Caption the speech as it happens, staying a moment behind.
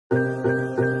Hello,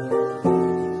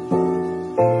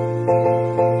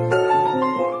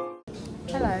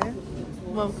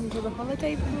 welcome to the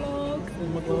holiday vlog. Oh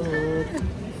my god.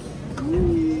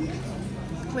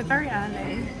 We're very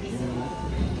early,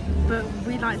 but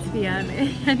we like to be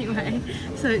early anyway,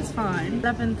 so it's fine.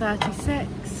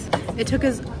 11:36. It took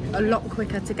us a lot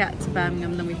quicker to get to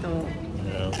Birmingham than we thought.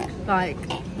 Yeah. Like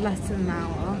less than an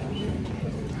hour.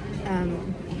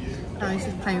 I was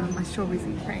just playing with my strawberries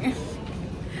and cream.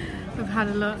 We've had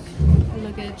a look. The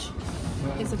luggage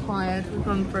is acquired. We've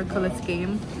gone for a colour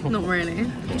scheme. Not really,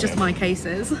 just my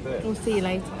cases. We'll see you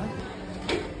later.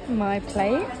 My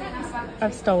plate.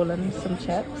 I've stolen some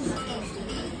chips.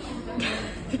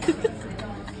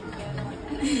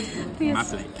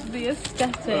 the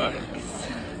aesthetics.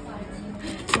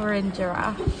 We're in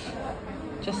giraffe.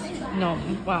 Just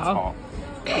nom. Wow.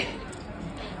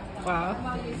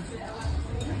 Wow.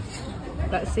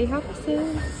 Let's see how this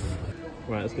is.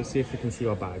 Right, let's go see if we can see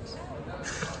our bags.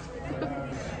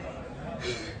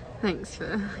 Thanks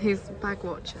for his bag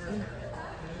watching.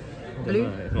 Blue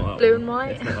and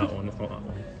white. It's not that one, it's not that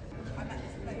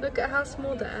one. Look at how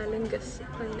small the Aer Lingus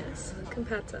plane is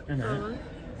compared to our one.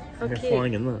 How They're cute.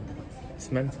 flying in there. It's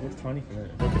mental, it's tiny from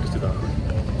it. Okay, just do that.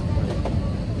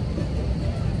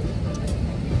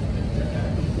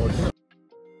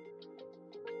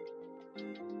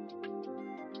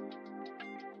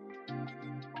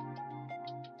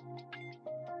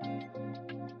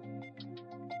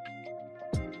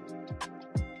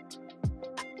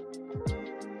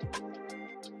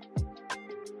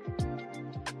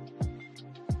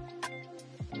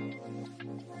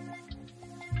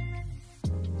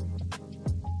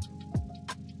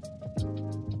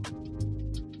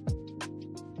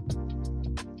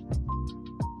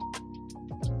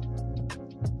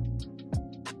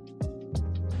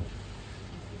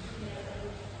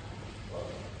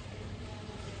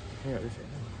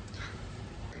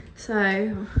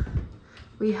 So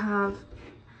we have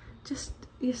just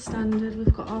your standard,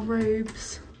 we've got our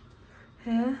robes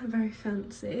here, very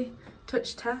fancy.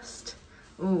 Touch test.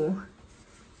 Oh,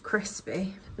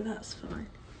 crispy, but that's fine.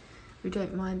 We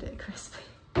don't mind it crispy.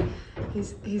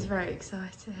 He's very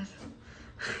excited.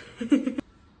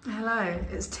 Hello,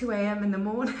 it's 2 AM in the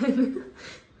morning.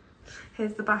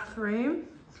 Here's the bathroom,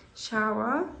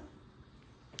 shower,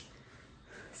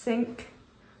 sink,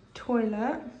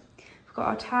 toilet. We've got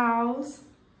our towels,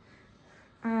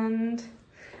 and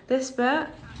this bit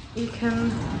you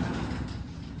can,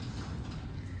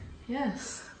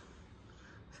 yes,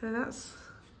 so that's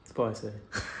spicy.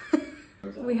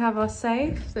 We have our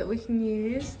safe that we can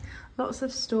use, lots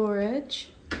of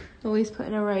storage, always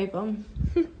putting a robe on.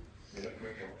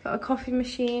 Got a coffee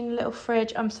machine, little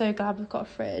fridge. I'm so glad we've got a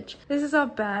fridge. This is our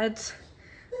bed.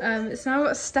 It's now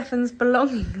got Stephen's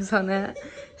belongings on it,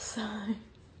 so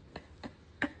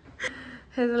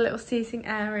here's a little seating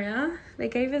area. They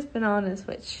gave us bananas,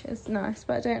 which is nice,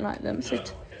 but I don't like them. So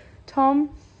Tom,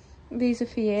 these are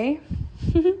for you.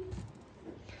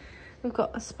 We've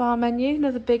got a spa menu,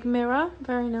 another big mirror,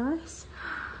 very nice.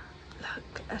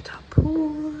 Look at our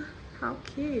pool, how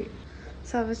cute.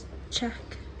 Let's have a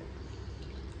check.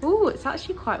 Ooh, it's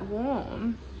actually quite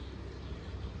warm.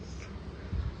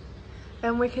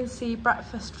 Then we can see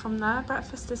breakfast from there.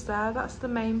 Breakfast is there, that's the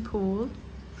main pool.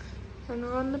 And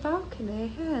we're on the balcony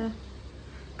here.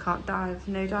 Can't dive,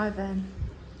 no diving.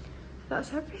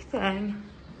 That's everything.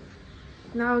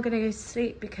 Now we're gonna go to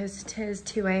sleep because it is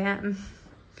 2 AM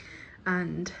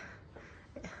and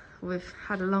we've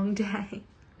had a long day.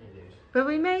 But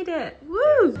we made it,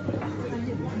 woo!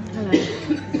 Hello,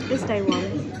 it's day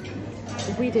one.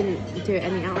 We didn't do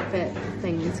any outfit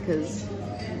things because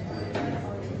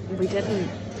we didn't.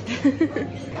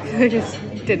 We just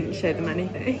didn't show them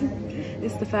anything.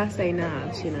 It's the first day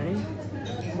nerves, you know,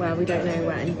 where we don't know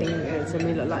where anything is and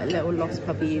we look like little lost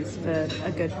puppies for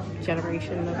a good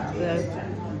generation of the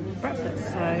breakfast.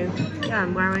 So yeah,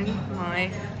 I'm wearing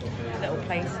my little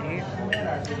play suit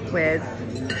with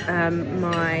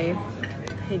my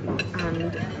pink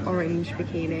and orange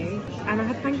bikini, and I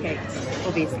had pancakes,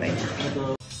 obviously.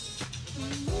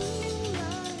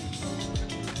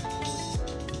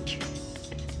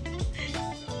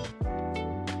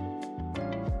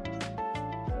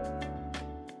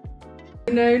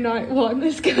 No, night one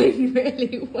is going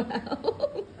really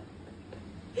well.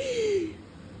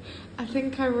 I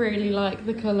think I really like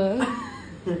the colour.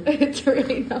 It's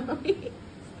really nice.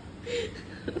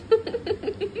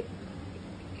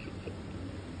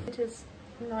 It is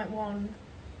night one,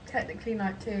 technically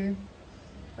night two,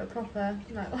 but proper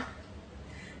night one.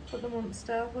 Got the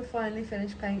monster. We finally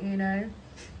finished playing Uno.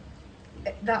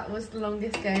 That was the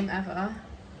longest game ever,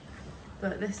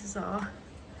 but this is our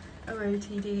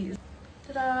OOTDs.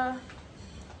 Ta-da!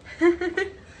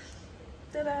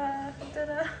 Ta-da!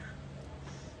 Ta-da!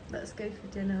 Let's go for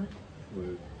dinner.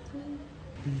 Woo.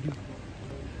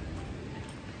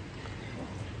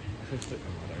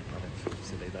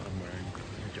 Silly that I'm wearing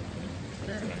a jumper.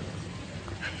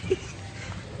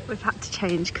 We've had to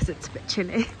change because it's a bit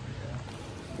chilly.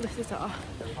 This is our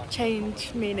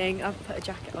change, meaning I've put a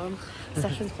jacket on,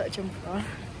 Stephen's put a jumper on.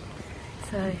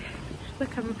 So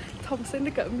look, I'm Thompson,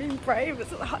 look at me being brave,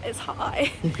 it's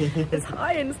high. It's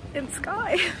high in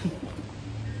sky.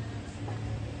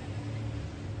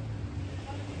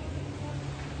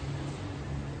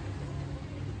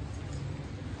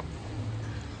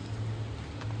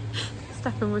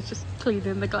 Stephen was just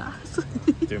cleaning the glass.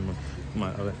 Doing my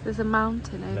other. There's a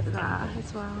mountain over there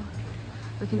as well.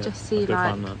 We can just see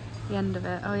like the end of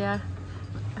it. Oh yeah.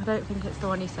 I don't think it's the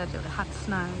one you said it had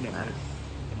snow. No.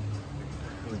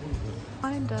 But...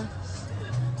 Behind us.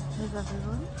 There's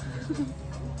everyone.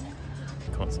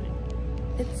 Can't see.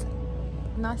 It's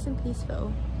nice and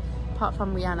peaceful. Apart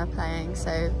from Rihanna playing,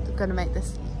 so we're gonna make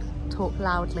this talk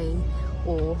loudly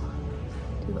or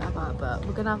do whatever, but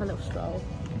we're gonna have a little stroll.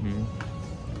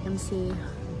 And see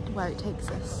where it takes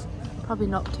us. Probably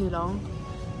not too long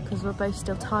because we're both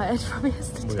still tired from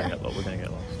yesterday. We're gonna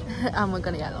get lost. And we're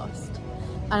gonna get lost.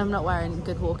 And I'm not wearing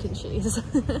good walking shoes.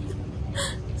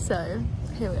 So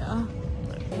here we are.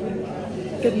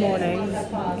 Good morning.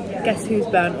 Guess who's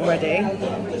burnt already?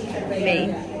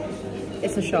 Me.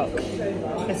 It's a shock.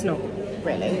 It's not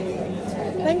really.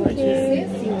 Thank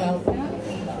you. You're welcome.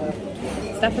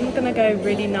 Stephen's gonna go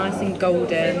really nice and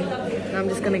golden. And I'm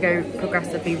just gonna go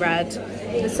progressively red.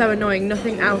 It's so annoying,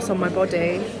 nothing else on my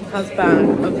body has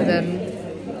burnt other than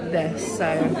this,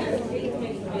 so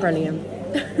brilliant.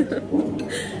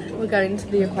 We're going to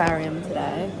the aquarium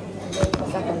today.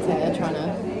 Stephen's here trying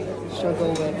to struggle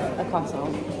with a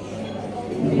croissant.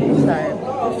 So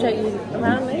I'll show you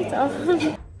around later.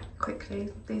 Quickly,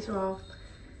 these are our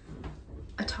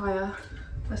attire.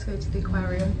 Let's go to the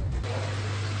aquarium.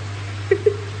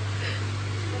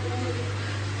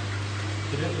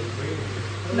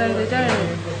 No, they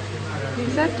don't. You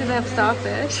said, do they have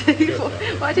starfish?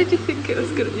 Why did you think it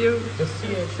was good of you? Just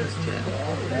chill.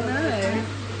 I know.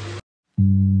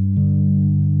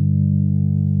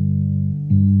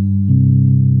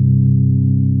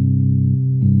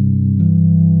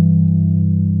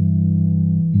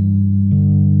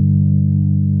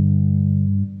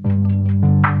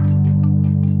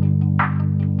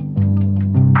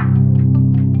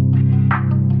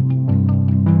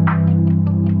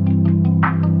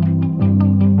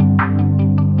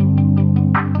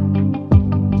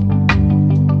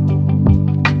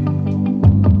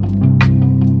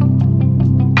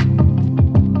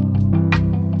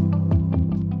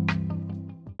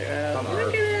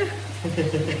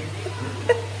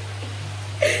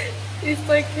 He's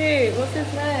so cute. What's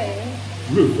his name?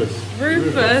 Rufus.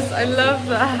 Rufus. I love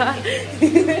that.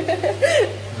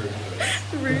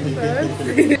 Rufus.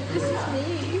 This is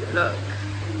me. Look.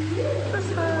 That's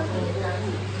her.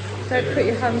 Don't put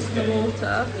your hands in the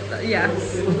water. Yes.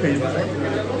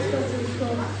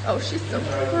 Oh, she's so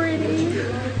pretty.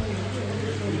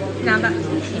 Now that's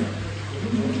me.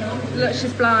 Look,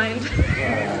 she's blind.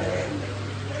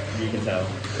 You can tell.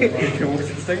 You can walk to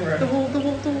the stingray. The wall.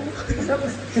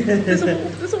 There's a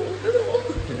wall.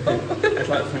 It's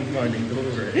like from Finding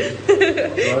Dory.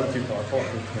 Rather too far apart,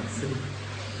 you can't see.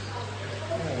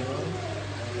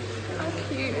 How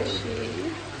cute is she?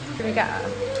 Can we get her?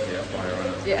 Yeah, buy her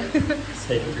out. Yeah.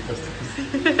 Save it for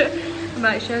customers.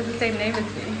 Like, she has the same name as me.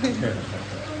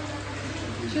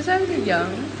 She's only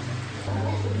young.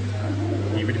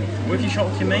 You really want. What if you shot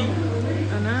with your mate?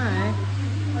 I know.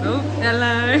 Oh,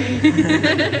 hello.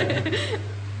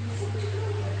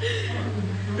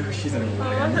 She's in a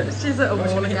wall again. She's at a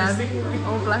wall again.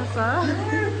 Oh, bless her.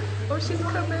 Oh, she's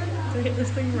coming to hit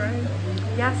this thing right.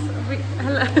 Yes,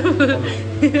 hello.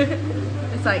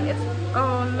 It's like,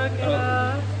 oh, look at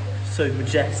her. So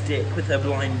majestic with her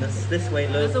blindness. This way,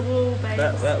 look. There's a wall, babe.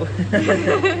 That way.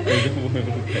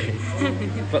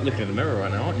 But looking in the mirror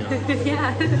right now, aren't you?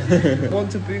 Yeah.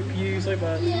 Want to boop you so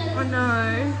bad. Oh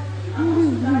no.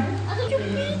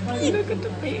 Look at the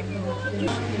baby.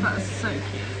 That's so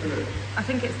cute. I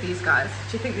think it's these guys.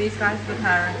 Do you think these guys are the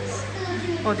parents?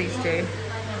 Or these two?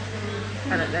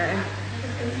 I don't know.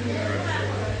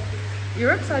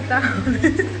 You're upside down.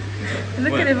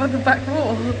 Look at him on the back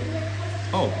wall.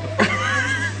 Oh.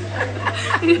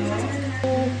 They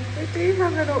do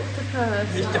have an octopus.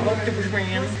 Mr. Octopus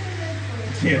Man.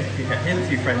 Yeah, here's a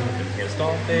few friends with him. Here's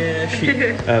starfish.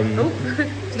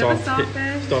 Another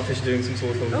starfish. Starfish doing some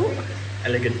sort of Oh.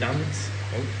 Elegant dance.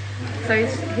 Oh. So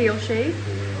is he or she?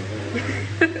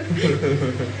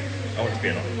 I want to be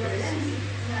an octopus.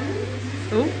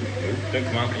 Oh. Don't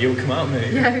come out. You'll come out,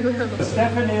 mate. Yeah, he will.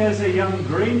 Stephanie is a young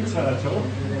green turtle,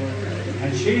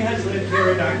 and she has lived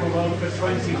here in Aquaworld for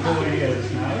 24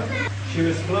 years now. She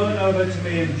was flown over to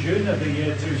me in June of the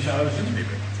year 2000,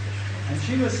 and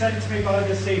she was sent to me by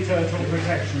the Sea Turtle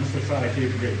Protection Society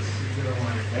of Greece.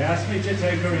 They asked me to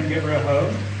take her and give her a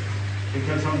home,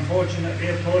 because unfortunately,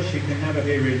 of course, she can never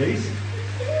be released.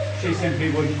 She simply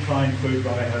wouldn't find food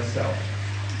by herself.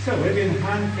 So we've been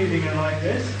hand feeding her like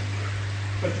this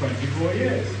for 24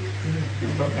 years.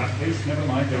 You've got that piece, never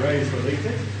mind, the rays will eat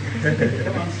it.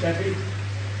 Come on, Steffi.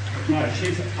 Now,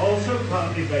 she's also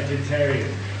partly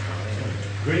vegetarian.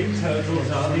 Green turtles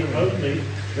are the only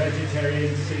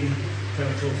vegetarian sea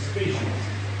turtle species.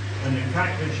 And in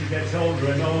fact, as she gets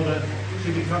older and older,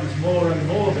 she becomes more and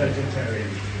more vegetarian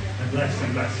and less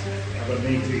of a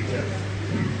meat eater.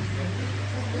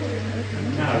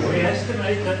 Now, we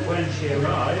estimate that when she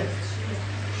arrived,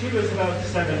 she was about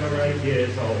 7 or 8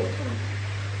 years old.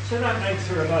 So that makes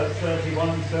her about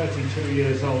 31, 32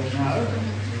 years old now.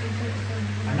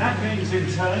 And that means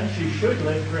in turn she should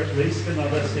live for at least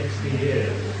another 60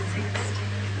 years.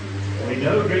 We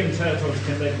know green turtles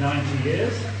can live 90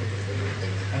 years.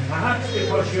 And perhaps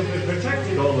because she'll be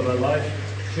protected all of her life,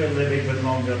 she'll live even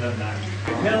longer than that.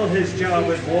 We fill his jar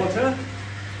with water.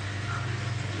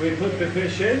 We put the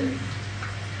fish in.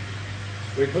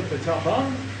 We put the top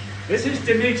on. This is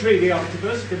Dimitri the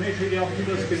octopus. Dimitri the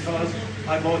octopus because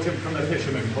I bought him from a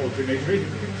fisherman called Dimitri.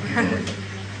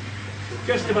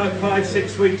 Just about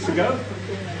 5-6 weeks ago.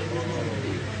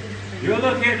 You're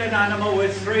looking at an animal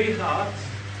with 3 hearts.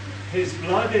 His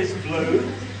blood is blue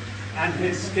and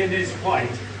his skin is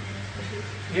white.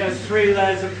 He has 3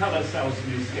 layers of colour cells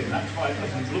in his skin. That's why it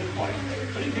doesn't look white.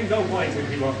 But he can go white if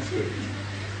he wants to.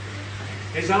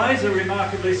 His eyes are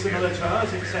remarkably similar to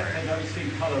ours, except they don't see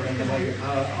colour in the way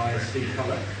our eyes see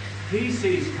colour. He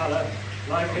sees colour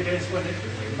like it is when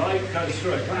light goes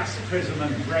through a glass prism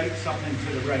and breaks up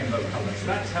into the rainbow colours.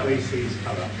 That's how he sees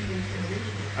colour.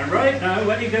 And right now,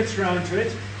 when he gets around to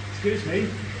it, excuse me,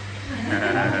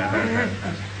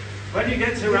 when he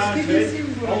gets around to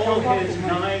it, all his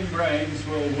 9 brains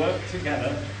will work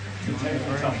together to take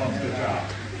the top off the jar.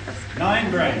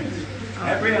 9 brains.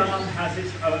 Every arm has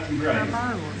its own brain.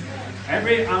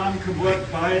 Every arm can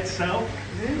work by itself,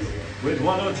 with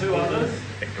 1 or 2 others,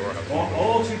 or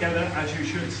all together, as you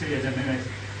should see in a minute,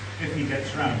 if he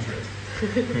gets round to it.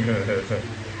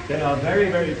 They are very,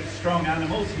 very strong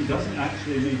animals. He doesn't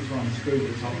actually need to unscrew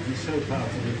the top. He's so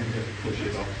powerful he can just push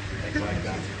it off, like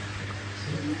that.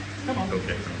 Come on.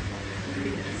 Okay.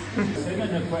 In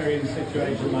an aquarium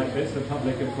situation like this, a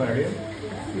public aquarium,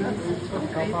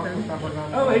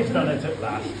 oh, he's done it at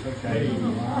last. Okay.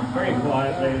 Very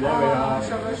quietly, there we are.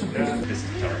 This is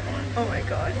terrifying. Oh my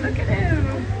god, look at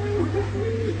him.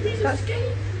 That's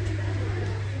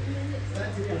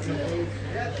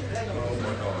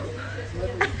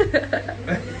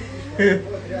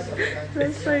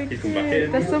They're so cute.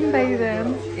 They're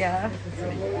sunbathing. Yeah.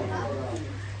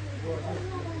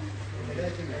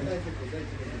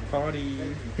 Party.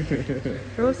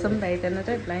 They're all sunbathing, I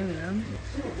don't blame them.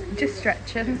 Just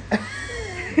stretching.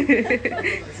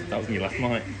 That was me last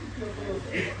night.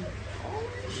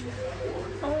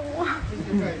 Oh.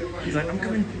 He's like, I'm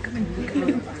coming.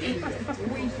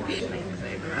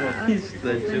 What is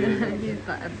that doing? He's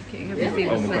like emptying. Have you seen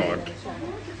the snake?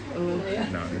 Oh.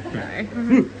 No.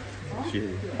 No. Shit.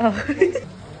 Oh.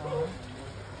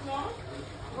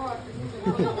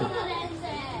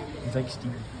 Thanks,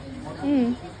 Steve.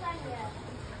 Mm.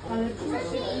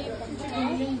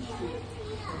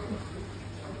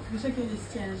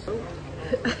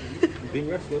 Being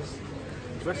restless.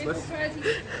 Restless.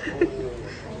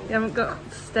 You haven't got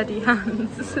steady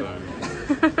hands.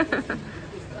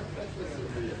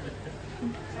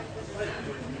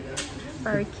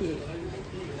 Very cute.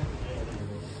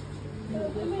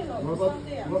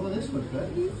 What about this one, Claire?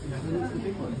 The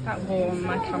big one. That warm,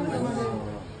 my camera's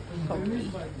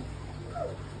foggy.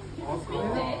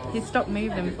 He stopped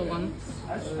moving for once.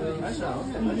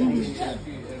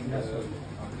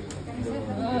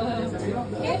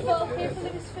 Careful of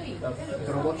his feet.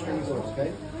 Gotta watch things,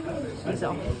 okay? He's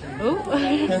off. Oh!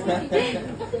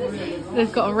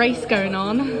 They've got a race going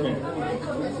on.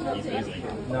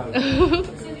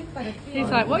 He's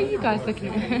like, what are you guys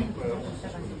looking at?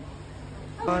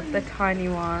 God, the tiny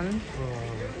one.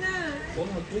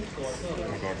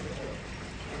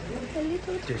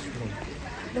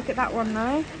 Look at that one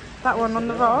though. That one on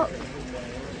the rock.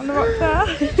 On the rock there.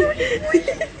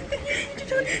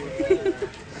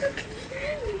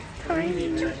 Tiny.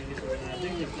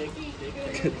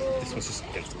 This one's just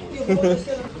against the wall.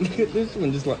 Look at this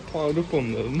one, just like piled up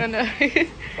on them. I know.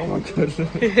 Oh my god.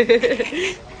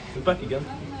 We're back again.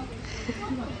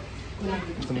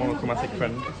 It's a monochromatic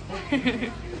friend.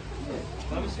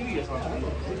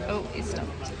 Oh, he's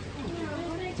stopped.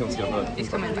 He wants to go back. He's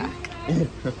coming back.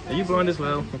 Are you blind as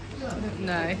well?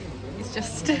 No, he's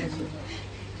just... I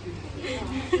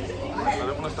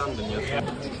don't want to stand in yet.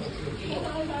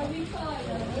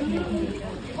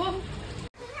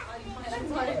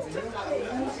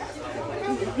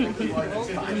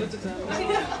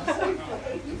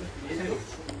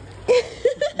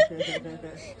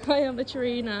 I am a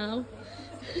tree now.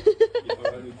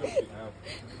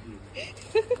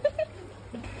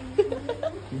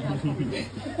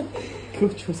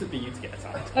 Good choice it be you to get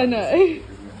attacked. I know.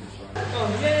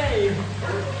 Oh yay!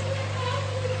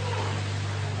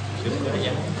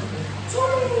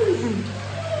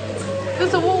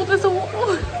 There's a wall, there's a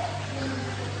wall.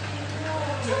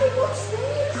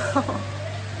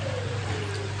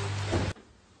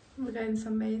 We're going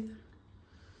sunbathe.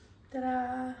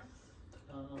 Ta-da!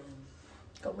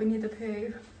 Got Winnie the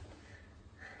Pooh.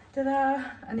 Ta-da!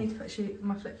 I need to put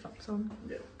my flip-flops on.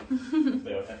 Yeah.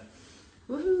 They're okay.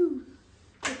 Woohoo!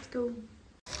 Let's go.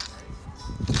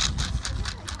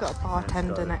 Got a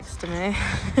bartender next to me.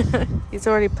 He's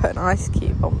already put an ice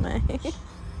cube on me.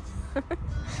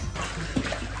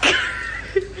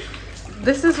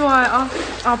 This is why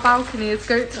our balcony is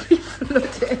going to be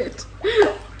flooded.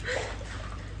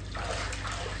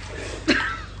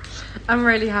 I'm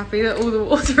really happy that all the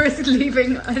water is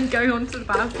leaving and going onto the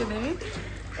balcony.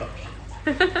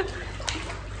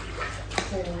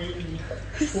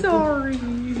 Sorry.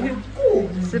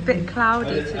 It's a bit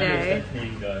cloudy today.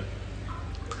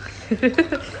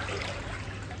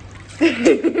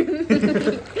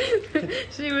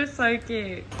 She was so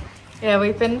cute. Yeah,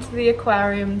 we've been to the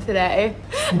aquarium today.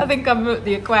 I think I'm at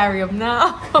the aquarium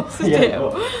now.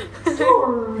 Still.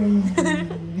 Sorry.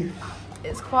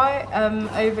 It's quite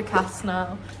overcast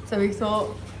now, so we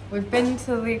thought we've been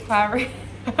to the aquarium.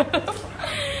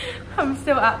 I'm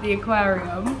still at the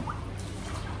aquarium.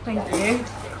 Thank you.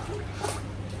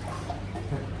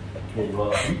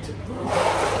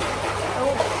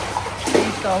 Oh,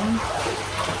 she's gone.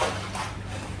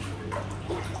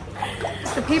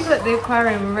 The people at the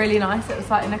aquarium were really nice. It was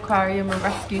like an aquarium and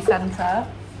rescue centre.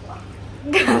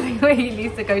 I think we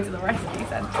need to go to the rescue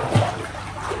centre.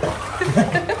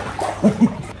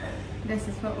 This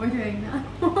is what we're doing now.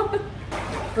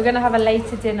 We're going to have a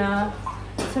later dinner.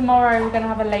 Tomorrow we're going to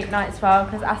have a late night as well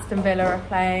because Aston Villa are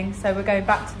playing. So we're going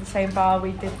back to the same bar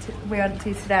we went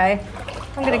to today.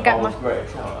 I'm going to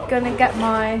get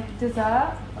my dessert.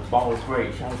 That bar was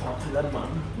great. Shout out to them, man.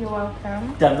 You're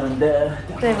welcome. Down under.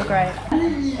 They were great.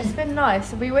 It's been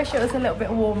nice. We wish it was a little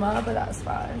bit warmer, but that's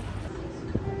fine.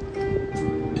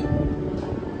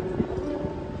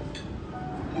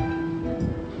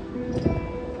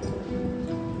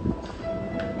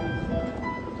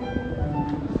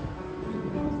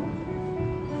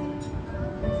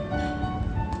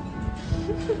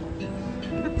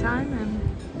 Good timing.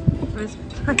 With a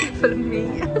plate full of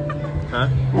meat. Huh?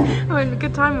 I mean,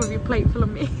 good time with your plate full of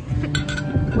meat.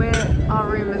 Our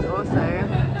room is also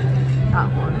that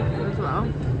one as well.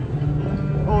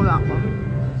 Or that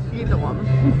one. Either one.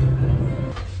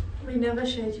 We never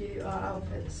showed you our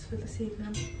outfits for this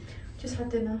evening. Just had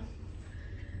dinner.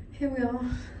 Here we are.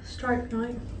 Strike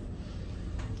night.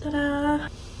 Ta-da!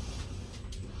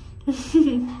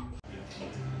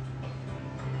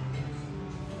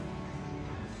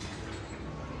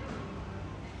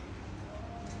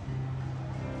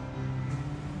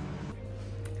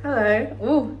 Hello.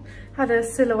 Ooh, had a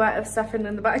silhouette of Stephen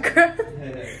in the background.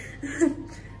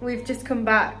 We've just come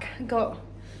back, got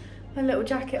a little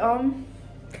jacket on.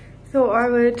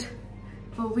 Thought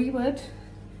we would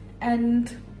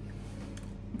end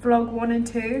vlog 1 and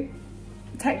 2.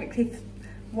 Technically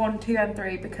 1, 2 and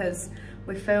 3 because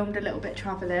we filmed a little bit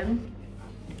travelling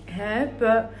here.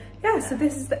 But yeah, so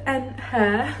this is the end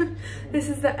here. This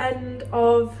is the end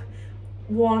of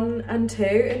 1 and 2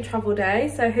 in travel day,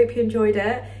 so I hope you enjoyed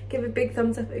it. Give a big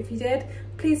thumbs up if you did.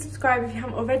 Please subscribe if you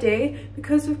haven't already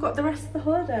because we've got the rest of the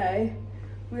holiday.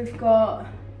 We've got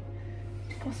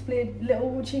possibly a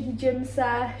little cheeky gym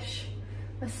sesh,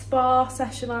 a spa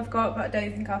session I've got, but I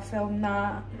don't think I'll film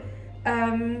that.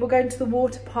 We're going to the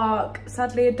water park.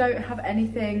 Sadly I don't have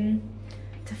anything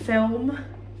to film,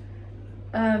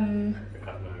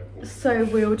 so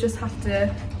we'll just have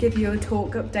to give you a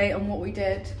talk update on what we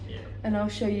did. And I'll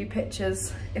show you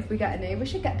pictures if we get any. We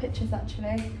should get pictures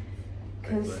actually,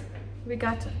 because we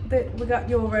got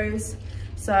Euros,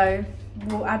 so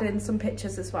we'll add in some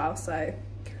pictures as well. So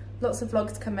lots of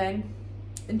vlogs coming.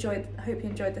 I hope you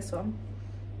enjoyed this one.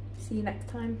 See you next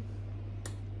time.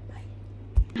 Bye.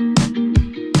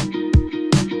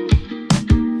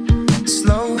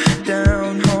 Slow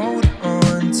down, hold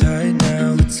on tight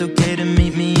now. It's okay to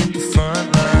meet me at the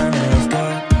front line. I've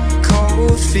got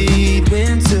cold feet.